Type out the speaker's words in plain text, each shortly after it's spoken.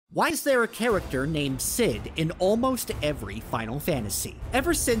Why is there a character named Cid in almost every Final Fantasy?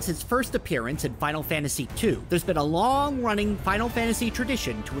 Ever since its first appearance in Final Fantasy II, there's been a long-running Final Fantasy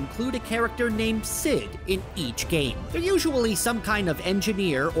tradition to include a character named Cid in each game. They're usually some kind of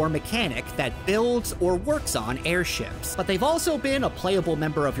engineer or mechanic that builds or works on airships, but they've also been a playable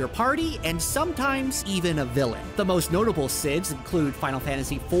member of your party and sometimes even a villain. The most notable Cids include Final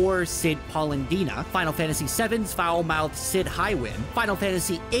Fantasy IV Cid Polendina, Final Fantasy VII's foul-mouthed Cid Highwind, Final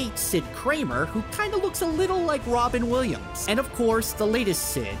Fantasy VIII Cid Kramer, who kinda looks a little like Robin Williams, and of course the latest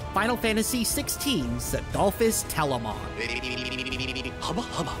Cid, Final Fantasy XVI's Adolphus Telamon.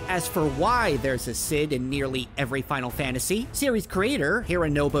 As for why there's a Cid in nearly every Final Fantasy, series creator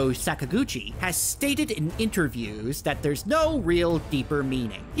Hironobu Sakaguchi has stated in interviews that there's no real deeper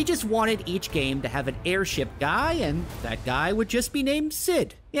meaning. He just wanted each game to have an airship guy, and that guy would just be named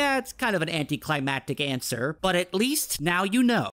Cid. Yeah, it's kind of an anticlimactic answer, but at least now you know.